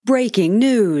Breaking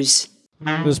news.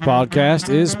 This podcast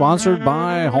is sponsored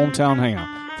by Hometown Hangout,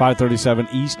 537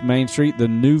 East Main Street, the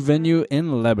new venue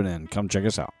in Lebanon. Come check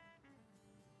us out.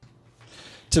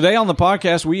 Today on the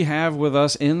podcast, we have with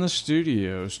us in the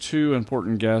studios two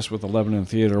important guests with the Lebanon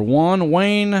Theater. One,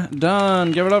 Wayne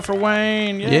Dunn. Give it up for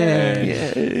Wayne. Yay.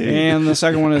 Yay. And the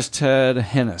second one is Ted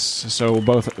Hennis. So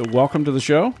both welcome to the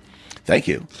show. Thank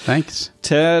you. Thanks.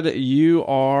 Ted, you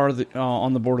are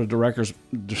on the board of directors.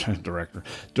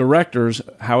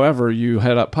 However, you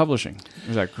head up publishing.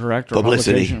 Is that correct? Or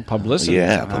Publicity. Publicity.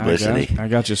 Yeah, publicity. I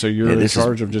got you. So you're in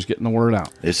charge of just getting the word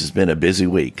out. This has been a busy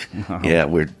week. Yeah,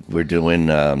 we're doing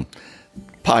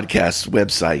podcasts,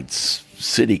 websites,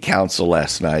 city council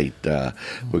last night. We're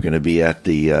going to be at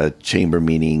the chamber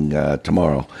meeting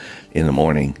tomorrow in the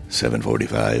morning,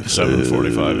 7:45.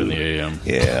 7:45 in the a.m.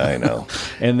 Yeah, I know.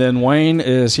 And then Wayne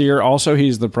is here also.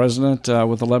 He's the president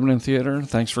with the Lebanon Theater.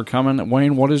 Thanks for coming.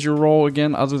 Wayne, what is your role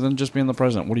again other than just being the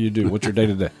president? What do you do? What's your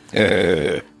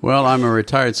day-to-day? Well, I'm a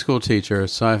retired school teacher,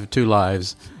 so I have two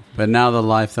lives. But now the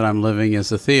life that I'm living is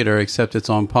the theater, except it's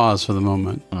on pause for the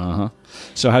moment. Uh-huh.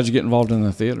 So how'd you get involved in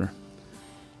the theater?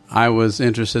 I was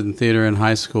interested in theater in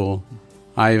high school.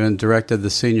 I even directed the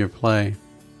senior play.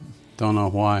 Don't know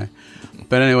why.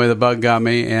 But anyway, the bug got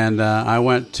me, and I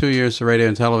went 2 years to radio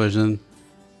and television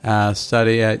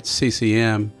study at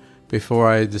CCM before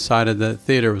I decided that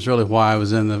theater was really why I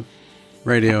was in the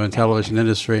radio and television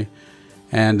industry.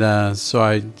 And so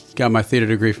I got my theater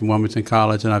degree from Wilmington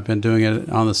College, and I've been doing it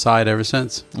on the side ever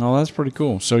since. Oh, that's pretty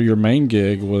cool. So your main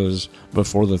gig was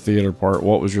before the theater part.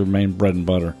 What was your main bread and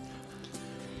butter?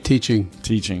 Teaching.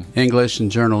 English and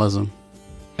journalism.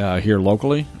 Here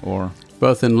locally, or?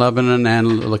 Both in Lebanon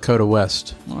and Lakota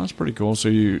West. Well, that's pretty cool.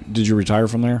 So did you retire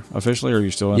from there officially, or are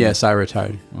you still in Yes, I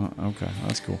retired. Okay,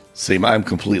 that's cool. See, I'm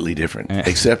completely different,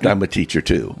 except I'm a teacher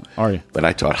too. Are you? But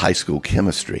I taught high school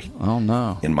chemistry. Oh,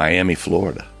 no. In Miami,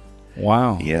 Florida.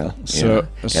 Wow. Yeah. So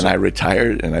and I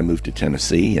retired, and I moved to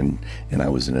Tennessee, and I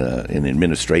was in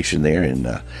administration there in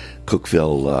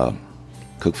Cookeville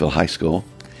High School.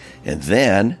 And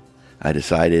then I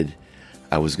decided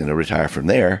I was going to retire from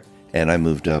there, and I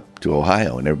moved up to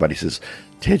Ohio. And everybody says,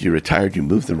 Ted, you retired, you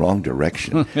moved the wrong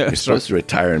direction. You're supposed to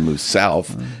retire and move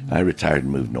south. I retired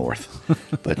and moved north.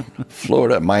 But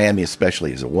Florida, Miami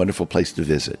especially, is a wonderful place to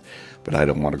visit. But I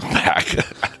don't want to go back.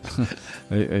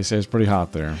 They say it's pretty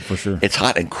hot there, for sure. It's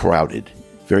hot and crowded,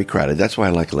 very crowded. That's why I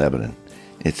like Lebanon.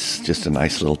 It's just a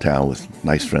nice little town with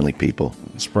nice, friendly people.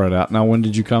 Spread out. Now, when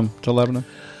did you come to Lebanon?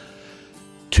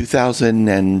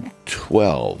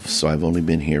 2012, so I've only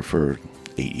been here for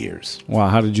 8 years. Wow,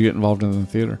 how did you get involved in the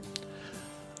theater?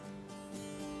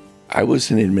 I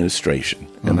was in administration,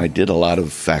 and I did a lot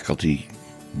of faculty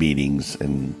meetings,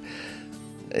 and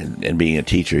being a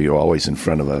teacher, you're always in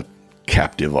front of a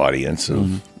captive audience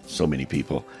of so many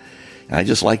people. And I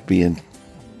just like being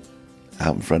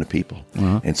out in front of people.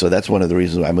 And so that's one of the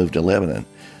reasons I moved to Lebanon,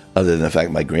 other than the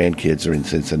fact my grandkids are in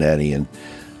Cincinnati, and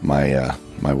my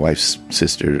wife's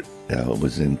sister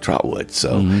was in Trotwood.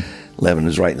 So Lebanon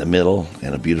is right in the middle,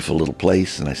 and a beautiful little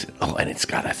place. And I said, oh, and it's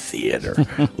got a theater.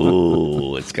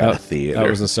 Ooh, it's got a theater. That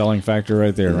was the selling factor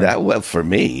right there, right? Well, for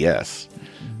me, yes.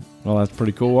 Well, that's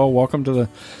pretty cool. Well, welcome to the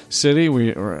city.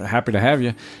 We are happy to have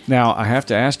you. Now, I have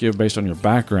to ask you, based on your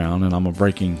background, and I'm a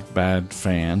Breaking Bad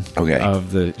fan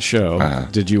of the show.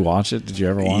 Did you watch it? Did you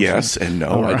ever watch it? Yes and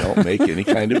no. I don't make any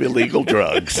kind of illegal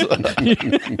drugs.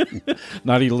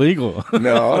 Not illegal.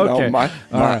 No, Okay. no.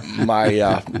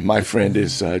 My friend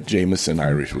is Jameson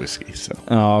Irish whiskey. So.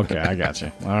 Oh, okay. I got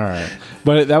you. All right.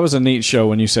 But that was a neat show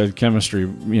when you said chemistry,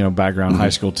 background, high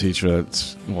school teacher.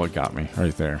 That's what got me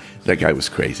right there. That guy was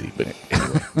crazy. But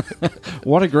anyway.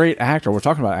 What a great actor. We're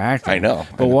talking about acting. I know.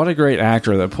 But what a great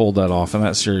actor that pulled that off. And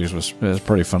that series was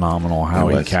pretty phenomenal, how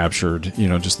he captured,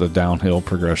 just the downhill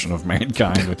progression of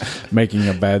mankind with making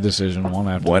a bad decision one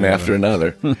after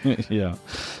another. Yeah.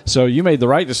 So you made the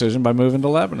right decision by moving to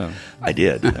Lebanon. I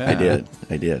did. Yeah.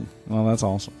 I did. Well, that's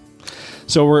awesome.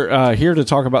 So we're here to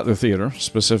talk about the theater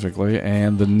specifically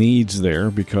and the needs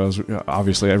there, because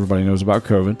obviously everybody knows about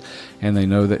COVID, and they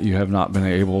know that you have not been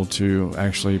able to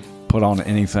actually put on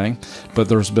anything. But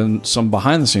there's been some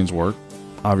behind-the-scenes work,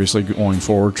 obviously going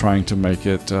forward, trying to make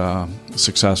it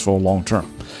successful long-term.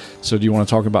 So do you want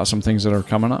to talk about some things that are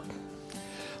coming up?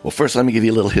 Well, first, let me give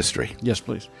you a little history. Yes,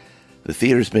 please. The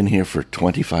theater's been here for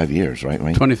 25 years, right,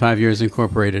 Wayne? 25 years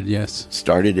incorporated, yes.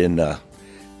 Started in the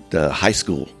high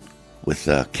school with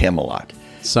Camelot.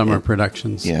 Summer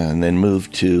productions. Yeah, and then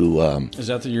moved to... Is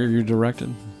that the year you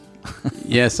directed?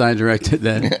 Yes, I directed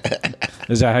that.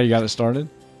 Is that how you got it started?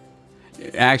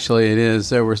 Actually, it is.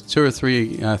 There were 2 or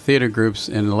 3 theater groups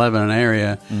in the Lebanon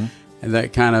area, and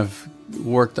that kind of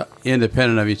worked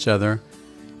independent of each other.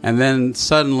 And then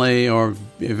suddenly, or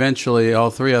eventually,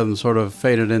 all three of them sort of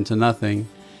faded into nothing.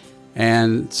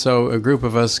 And so a group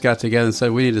of us got together and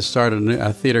said, we need to start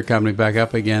a theater company back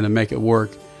up again and make it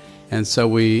work. And so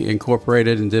we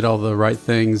incorporated and did all the right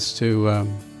things to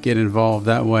get involved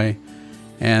that way.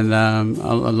 And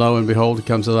lo and behold, it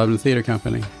comes to Lebanon Theater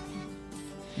Company.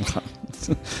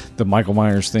 The Michael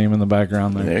Myers theme in the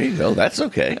background there. There you go. That's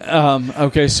okay.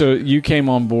 Okay, so you came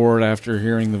on board after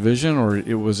hearing the vision, or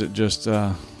was it just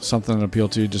something that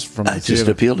appealed to you just from the It just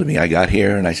appealed to me. I got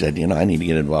here and I said, I need to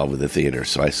get involved with the theater.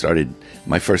 So I started,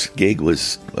 my first gig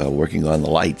was working on the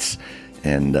lights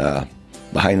and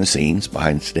behind the scenes,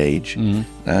 behind stage.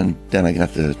 Mm-hmm. And then I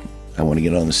got I want to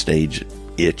get on the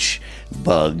stage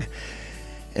bug.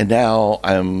 And now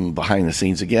I'm behind the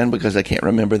scenes again because I can't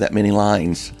remember that many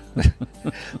lines,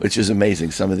 which is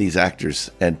amazing. Some of these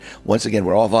actors, and once again,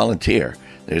 we're all volunteer.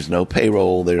 There's no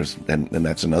payroll. And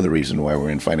that's another reason why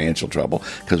we're in financial trouble,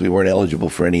 because we weren't eligible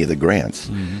for any of the grants,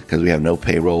 because we have no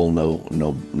payroll,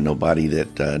 nobody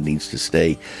that needs to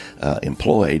stay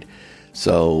employed.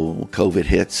 So COVID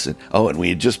hits, and we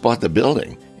had just bought the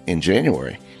building in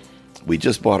January. We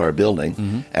just bought our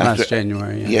building last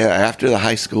January. Yeah, after the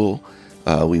high school.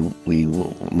 We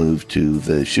moved to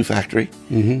the Shoe Factory,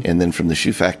 and then from the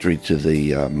Shoe Factory to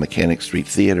the Mechanic Street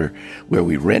Theater, where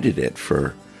we rented it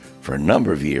for a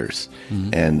number of years.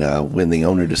 And when the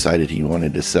owner decided he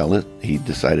wanted to sell it, he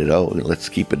decided, let's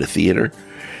keep it a theater.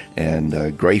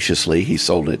 And graciously, he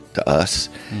sold it to us,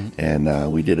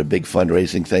 and we did a big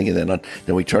fundraising thing. And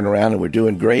then we turn around and we're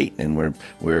doing great, and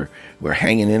we're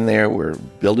hanging in there. We're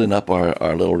building up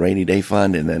our little rainy day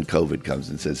fund, and then COVID comes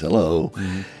and says hello.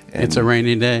 And it's a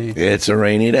rainy day. It's a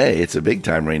rainy day. It's a big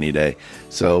time rainy day.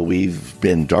 So we've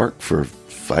been dark for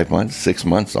 5 months, 6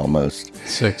 months almost.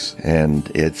 6. And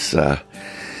it's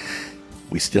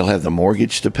we still have the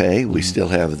mortgage to pay. We still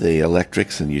have the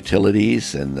electrics and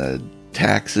utilities and the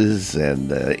taxes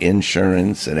and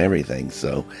insurance and everything.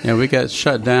 So yeah, we got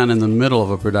shut down in the middle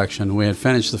of a production. We had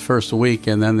finished the first week,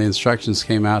 and then the instructions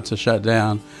came out to shut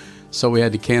down. So we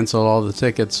had to cancel all the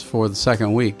tickets for the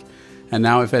second week. And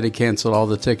now we've had to cancel all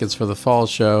the tickets for the fall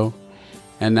show.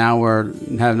 And now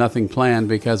we have nothing planned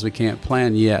because we can't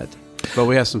plan yet. But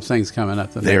we have some things coming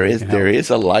up. There is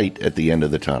a light at the end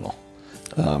of the tunnel.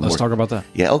 Let's talk about that.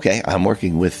 Yeah, okay. I'm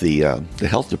working with the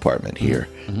health department here.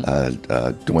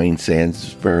 Dwayne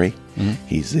Sansbury,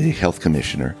 he's the health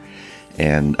commissioner.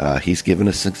 And he's given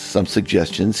us some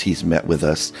suggestions. He's met with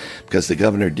us because the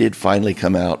governor did finally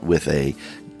come out with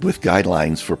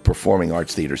guidelines for performing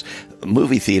arts theaters.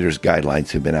 Movie theaters guidelines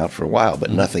have been out for a while,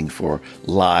 but nothing for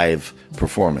live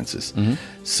performances.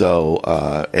 So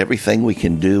everything we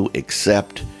can do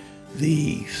except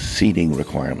the seating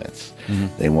requirements.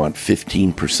 They want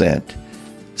 15%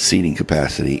 seating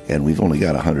capacity, and we've only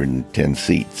got 110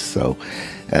 seats. So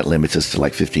that limits us to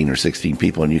like 15 or 16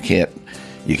 people, and you can't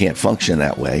function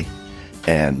that way.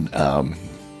 And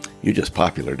you're just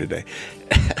popular today.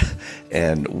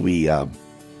 And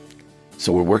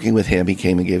so we're working with him. He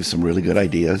came and gave us some really good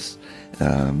ideas.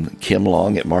 Kim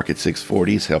Long at Market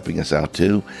 640 is helping us out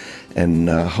too. And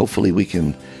hopefully we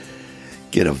can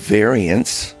get a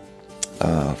variance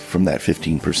from that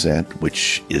 15%,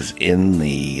 which is in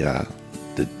the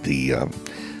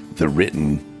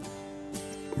written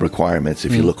requirements.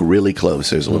 If you look really close,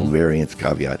 there's a little variance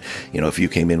caveat. If you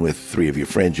came in with 3 of your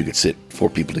friends, you could sit 4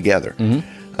 people together.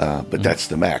 But that's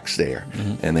the max there.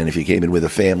 And then if you came in with a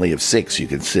family of 6, you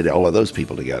can sit all of those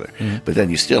people together. But then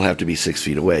you still have to be 6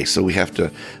 feet away. So we have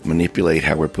to manipulate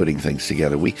how we're putting things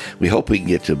together. We hope we can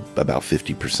get to about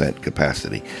 50%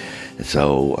 capacity.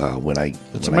 So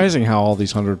it's amazing how all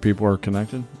these 100 people are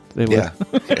connected. They live.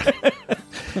 Yeah.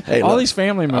 Hey, all these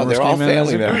family members. They're all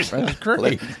family members. That's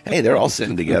great. Hey, they're all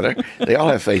sitting together. They all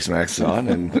have face masks on,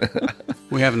 and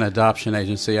we have an adoption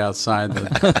agency outside the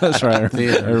That's right.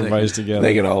 theater. Everybody's together.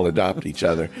 They can all adopt each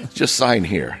other. Just sign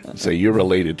here. Say you're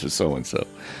related to so and so.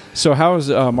 So how is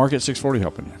Market 640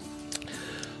 helping you?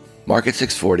 Market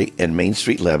 640 and Main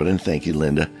Street Lebanon, thank you,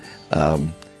 Linda,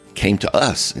 came to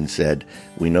us and said,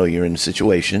 we know you're in a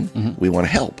situation. We want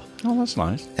to help. Oh, that's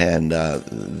nice. And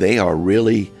they are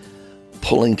really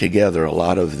pulling together a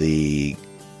lot of the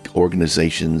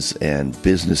organizations and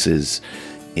businesses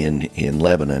in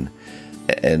Lebanon.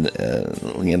 And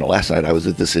last night I was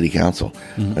at the city council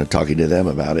talking to them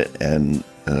about it, and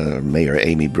Mayor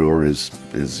Amy Brewer is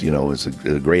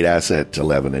a great asset to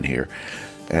Lebanon here,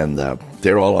 and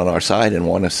they're all on our side and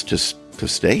want us to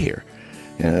stay here.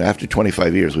 And after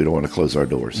 25 years, we don't want to close our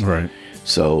doors. Right.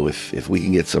 So if we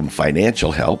can get some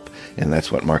financial help, and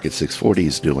that's what Market 640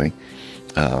 is doing,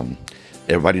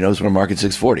 everybody knows where Market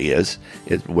 640 is.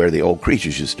 It's where the old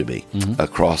Creatures used to be,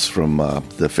 across from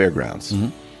the fairgrounds.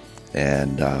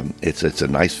 And it's a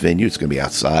nice venue. It's going to be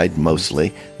outside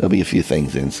mostly. There'll be a few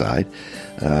things inside.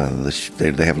 They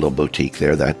have a little boutique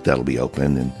there that'll be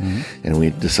open, and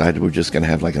we decided we're just going to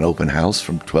have like an open house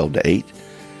from 12 to 8.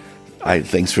 I had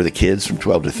things for the kids from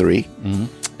 12 to 3,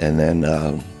 and then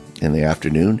in the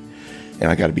afternoon. And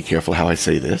I got to be careful how I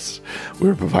say this.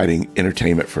 We're providing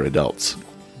entertainment for adults.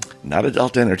 Not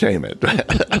adult entertainment, but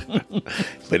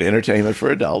entertainment for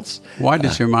adults. Why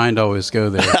does your mind always go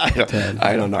there, Ted?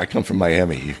 I don't know. I come from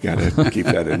Miami. You've got to keep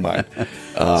that in mind.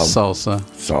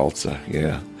 Salsa,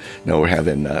 yeah. No, we're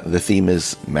having the theme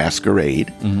is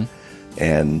Masquerade,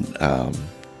 and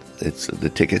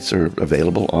the tickets are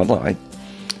available online.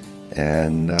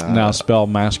 And now spell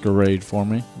Masquerade for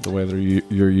me the way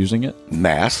you're using it.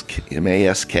 Mask,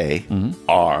 M-A-S-K,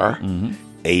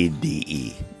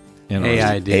 R-A-D-E.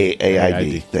 A-I-D.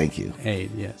 A-I-D. Thank you.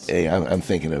 Aid, yes. I'm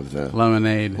thinking of the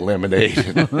lemonade. Well,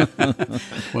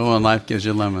 when life gives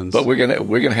you lemons. But we're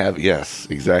gonna have, yes,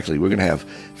 exactly. We're gonna have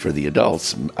for the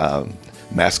adults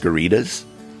masqueritas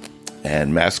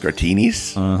and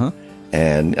mascartinis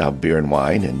and beer and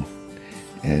wine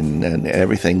and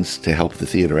everything's to help the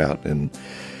theater out, and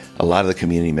a lot of the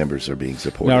community members are being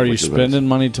supported. Now, are you spending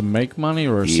money to make money,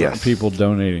 or are yes. some people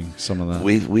donating some of that?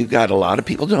 We've got a lot of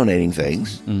people donating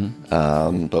things,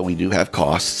 but we do have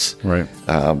costs. Right.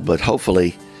 But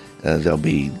hopefully, there'll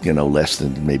be less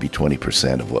than maybe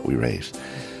 20% of what we raise.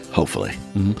 Hopefully.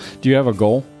 Do you have a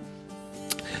goal?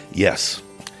 Yes,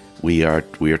 we are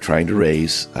trying to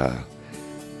raise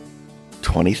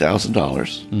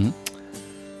 $20,000.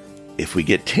 If we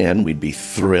get 10, we'd be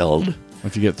thrilled.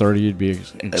 If you get 30, you'd be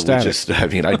ecstatic.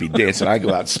 I'd be dancing. I'd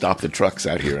go out and stop the trucks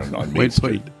out here on Main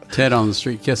Street. Put Ted on the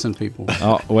street kissing people.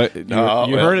 Oh, wait, you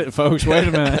heard it, folks. Wait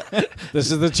a minute.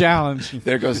 This is the challenge.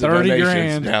 There goes the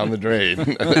donations down the drain.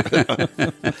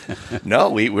 No,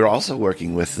 we're also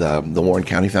working with the Warren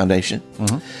County Foundation.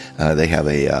 They have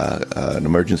an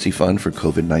emergency fund for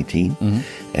COVID-19,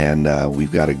 and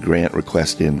we've got a grant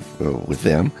request in with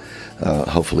them.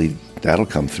 Hopefully, that'll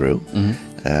come through.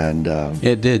 And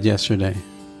it did yesterday.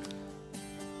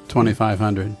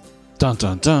 2,500. Dun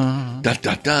dun dun. Dun,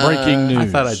 dun, dun. Breaking news. I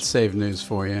thought I'd save news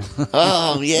for you.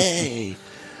 Oh, yay!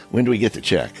 When do we get the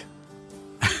check?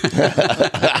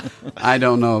 I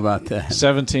don't know about that.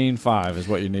 17.5 is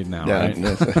what you need now, right?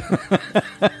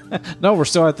 No, we're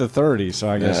still at the 30, so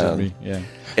I guess it'd be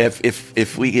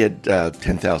If we get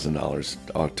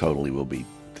 $10,000 totally, we'll be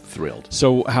thrilled.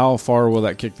 So how far will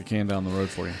that kick the can down the road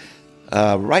for you?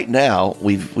 Right now,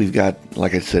 we've got,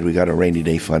 like I said, we got a rainy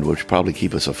day fund, which will probably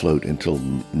keep us afloat until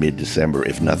mid-December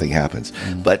if nothing happens.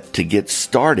 But to get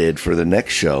started for the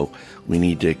next show, we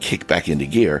need to kick back into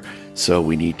gear. So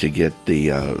we need to get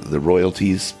the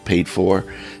royalties paid for.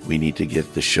 We need to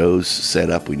get the shows set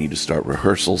up. We need to start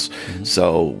rehearsals.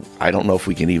 So I don't know if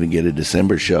we can even get a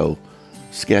December show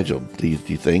scheduled. Do you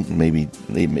think maybe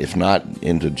if not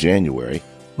into January?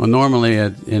 Well, normally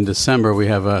in December we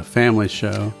have a family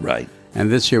show. Right. And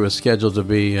this year was scheduled to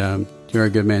be You're a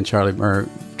Good Man, Charlie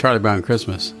Brown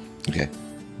Christmas. Okay.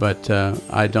 But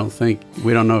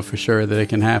we don't know for sure that it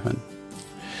can happen.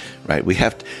 Right. We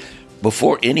have to,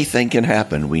 before anything can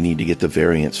happen, we need to get the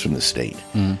variance from the state.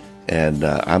 And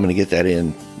I'm going to get that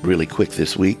in really quick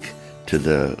this week to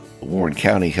the Warren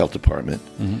County Health Department,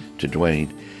 to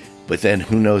Dwayne. But then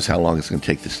who knows how long it's going to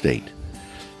take the state.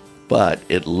 But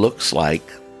it looks like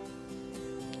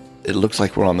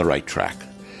we're on the right track.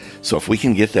 So if we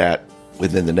can get that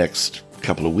within the next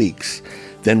couple of weeks,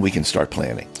 then we can start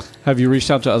planning. Have you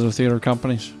reached out to other theater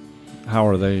companies? How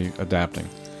are they adapting?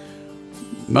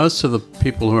 Most of the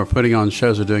people who are putting on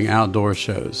shows are doing outdoor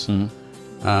shows,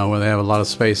 where they have a lot of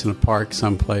space in a park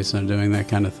someplace and are doing that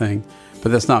kind of thing.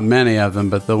 But that's not many of them,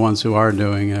 but the ones who are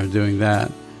doing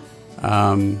that.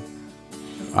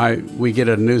 We get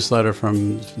a newsletter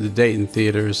from the Dayton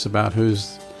theaters about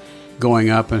who's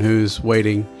going up and who's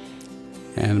waiting,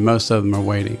 and most of them are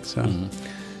waiting. So,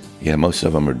 yeah, most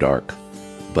of them are dark,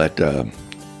 but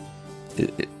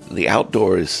the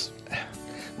outdoors.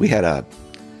 We had a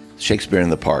Shakespeare in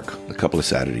the Park a couple of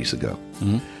Saturdays ago,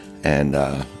 and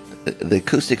the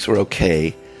acoustics were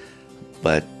okay,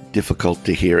 but difficult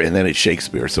to hear. And then it's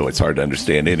Shakespeare, so it's hard to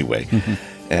understand anyway.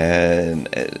 And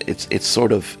it's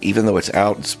sort of, even though it's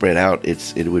out and spread out,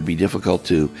 it would be difficult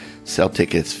to sell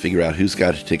tickets, figure out who's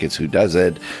got tickets, who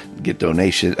doesn't, get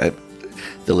donations.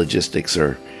 The logistics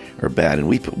are bad, and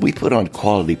we put on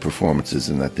quality performances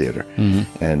in that theater.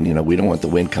 And we don't want the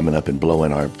wind coming up and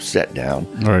blowing our set down.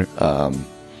 Right.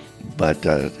 But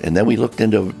and then we looked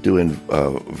into doing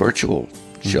virtual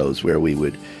shows where we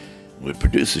would would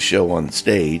produce a show on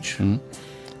stage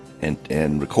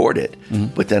and record it.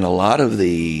 But then a lot of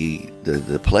the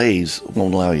plays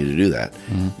won't allow you to do that.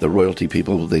 The royalty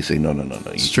people, they say, no.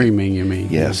 Streaming, you mean?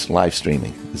 Yes, live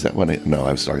streaming. Is that what no,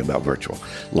 I was talking about virtual.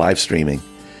 Live streaming.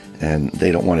 And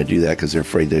they don't want to do that because they're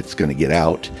afraid that it's going to get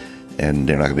out and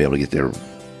they're not going to be able to get their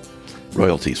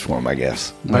royalties for them, I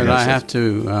guess. But I have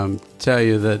to tell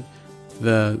you that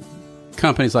the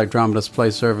companies like Dramatist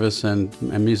Play Service and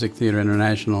Music Theater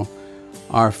International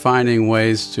are finding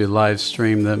ways to live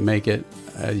stream that make it,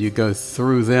 you go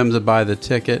through them to buy the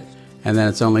ticket, and then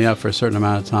it's only up for a certain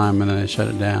amount of time, and then they shut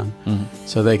it down.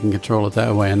 So they can control it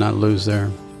that way and not lose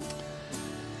their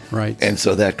rights. And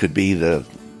so that could be the,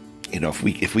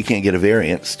 if we can't get a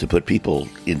variance to put people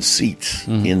in seats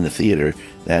in the theater,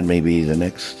 that may be the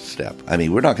next step. I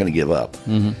mean, we're not going to give up.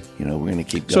 We're going to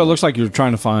keep going. So it looks like you're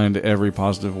trying to find every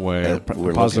positive way,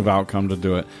 positive outcome to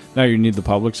do it. Now you need the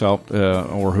public's help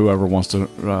or whoever wants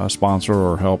to sponsor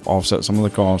or help offset some of the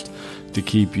cost to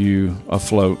keep you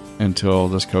afloat until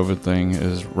this COVID thing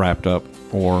is wrapped up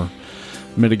or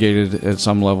mitigated at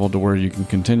some level to where you can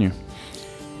continue.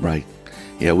 Right.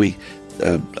 Yeah,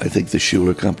 I think the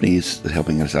Schuler Company is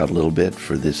helping us out a little bit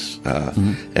for this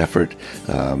effort.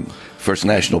 First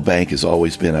National Bank has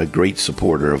always been a great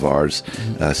supporter of ours,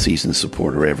 seasoned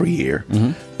supporter every year.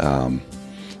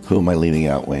 Who am I leaving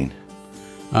out, Wayne?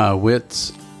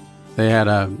 WITS, they had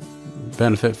a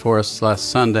benefit for us last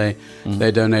Sunday.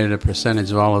 They donated a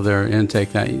percentage of all of their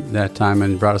intake that time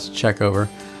and brought us a check over.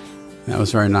 That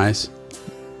was very nice.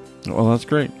 Well, that's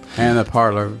great. And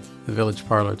the Village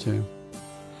Parlor, too.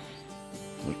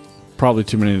 Probably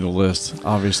too many to list.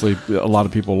 Obviously, a lot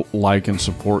of people like and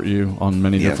support you on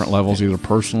many different levels, either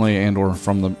personally and or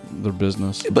from their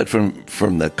business. But from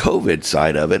the COVID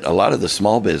side of it, a lot of the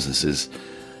small businesses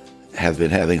have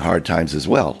been having hard times as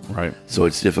well. Right. So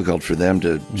it's difficult for them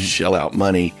to shell out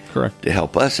money to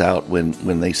help us out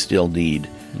when they still need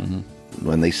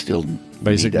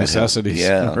basic necessities.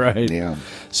 Yeah. Right. Yeah.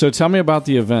 So tell me about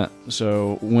the event.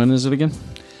 So when is it again?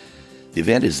 The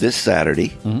event is this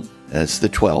Saturday. It's the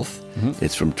 12th.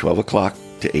 It's from 12 o'clock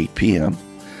to 8 p.m.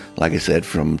 Like I said,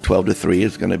 from 12 to 3,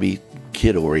 it's going to be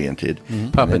kid-oriented.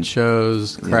 Puppet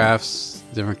shows, crafts,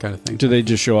 different kind of things. Do they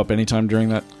just show up anytime during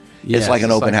that? Yes, it's like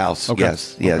an open house. Okay.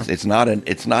 Yes. It's not an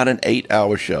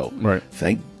 8-hour show. Right.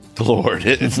 Thank the Lord,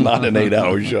 it's not an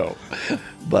 8-hour show.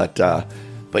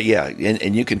 But yeah,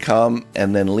 and you can come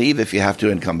and then leave if you have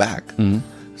to and come back.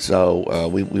 So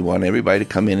we want everybody to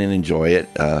come in and enjoy it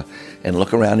and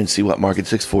look around and see what Market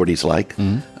 640 is like.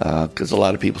 Because a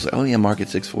lot of people say, oh, yeah, Market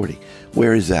 640.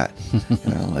 Where is that?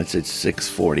 It's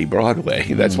 640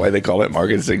 Broadway. That's why they call it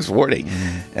Market 640.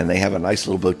 And they have a nice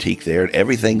little boutique there. And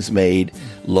everything's made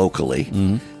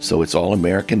locally. So it's all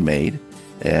American made.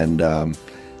 And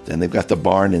then they've got the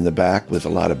barn in the back with a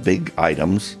lot of big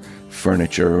items,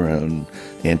 furniture and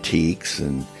antiques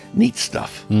and neat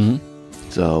stuff.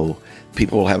 So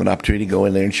people will have an opportunity to go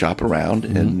in there and shop around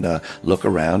and look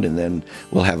around, and then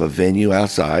we'll have a venue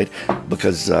outside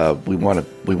because we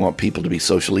want people to be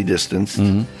socially distanced.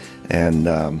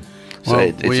 And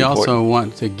we also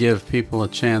want to give people a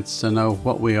chance to know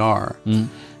what we are.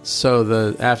 So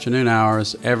the afternoon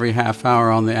hours, every half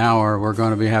hour on the hour, we're going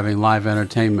to be having live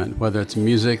entertainment, whether it's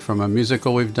music from a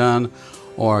musical we've done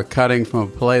or a cutting from a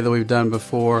play that we've done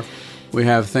before. We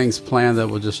have things planned that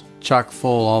will just chock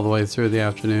full all the way through the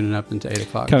afternoon and up into 8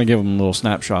 o'clock. Kind of give them little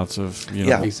snapshots of,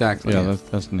 Yeah, exactly. Yeah,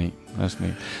 that's neat. That's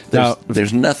neat.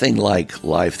 There's nothing like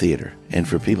live theater. And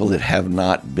for people that have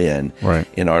not been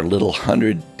in our little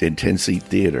 110-seat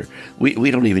theater, we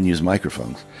don't even use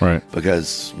microphones. Right.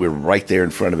 Because we're right there in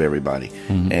front of everybody.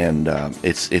 And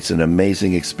it's an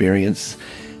amazing experience.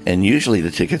 And usually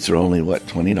the tickets are only,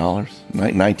 $20?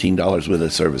 $19 with a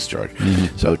service charge.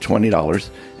 So $20.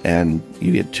 And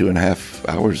you get 2.5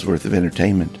 hours worth of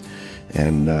entertainment,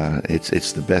 and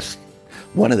it's the best,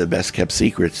 one of the best kept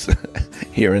secrets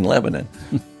here in Lebanon.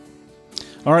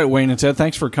 All right, Wayne and Ted,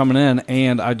 thanks for coming in,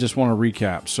 and I just want to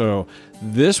recap. So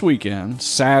this weekend,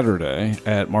 Saturday,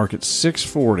 at Market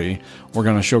 640, we're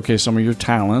going to showcase some of your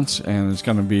talents, and it's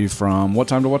going to be from what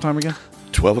time to what time again?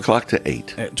 12 o'clock to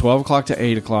 8. At 12 o'clock to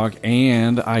 8 o'clock,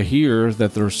 and I hear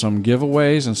that there's some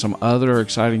giveaways and some other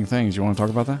exciting things. You want to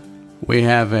talk about that? We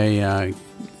have a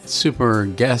super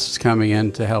guest coming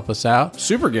in to help us out.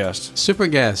 Super guest? Super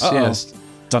guest, yes.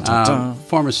 Dun, dun, dun.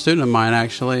 Former student of mine,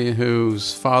 actually,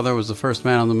 whose father was the first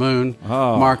man on the moon,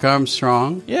 Mark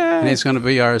Armstrong. Yeah. And he's going to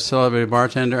be our celebrity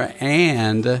bartender,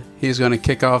 and he's going to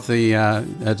kick off the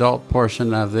adult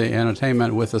portion of the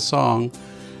entertainment with a song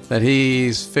that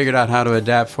he's figured out how to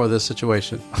adapt for this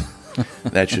situation.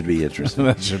 That should be interesting.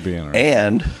 That should be interesting.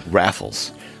 And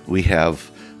raffles. We have,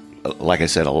 like I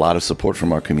said, a lot of support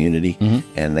from our community,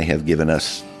 and they have given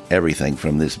us everything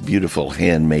from this beautiful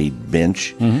handmade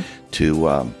bench to,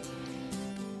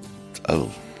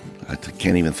 I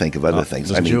can't even think of other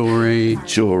things.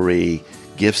 Jewelry,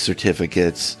 gift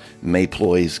certificates.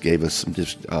 Mayploys gave us some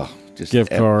just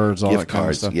gift cards, all gift that kind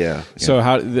of stuff. Yeah. So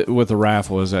how with the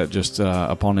raffle, is that just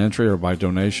upon entry or by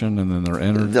donation, and then they're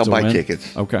entered? They'll buy win?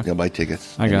 tickets. Okay, they'll buy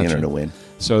tickets. I got and you. enter to win.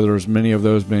 So there's many of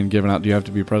those being given out. Do you have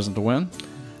to be present to win?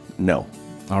 No.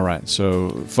 All right. So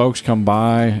folks, come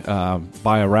by,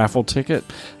 buy a raffle ticket,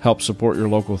 help support your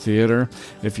local theater.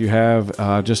 If you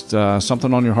have just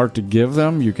something on your heart to give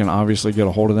them, you can obviously get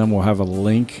a hold of them. We'll have a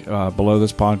link below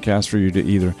this podcast for you to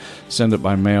either send it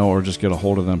by mail or just get a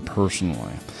hold of them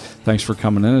personally. Thanks for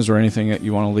coming in. Is there anything that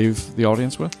you want to leave the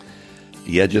audience with?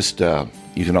 Yeah, just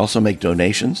you can also make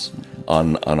donations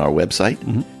on our website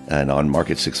and on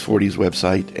Market 640's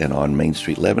website and on Main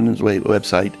Street Lebanon's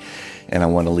website. And I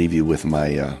want to leave you with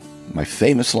my my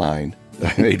famous line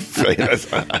that I made famous.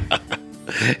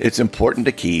 It's important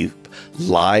to keep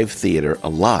live theater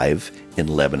alive in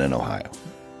Lebanon, Ohio.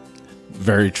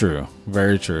 Very true.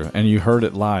 Very true. And you heard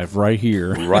it live right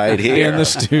here. Right here. In the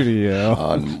studio.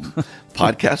 On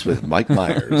Podcast with Mike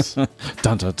Myers. Dun,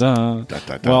 dun, dun. Dun, dun,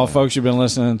 dun. Well, folks, you've been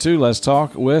listening to Let's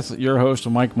Talk with your host,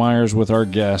 Mike Myers, with our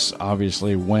guests,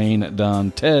 obviously, Wayne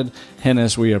Dunn, Ted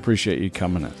Hennis. We appreciate you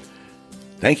coming in.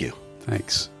 Thank you.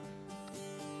 Thanks.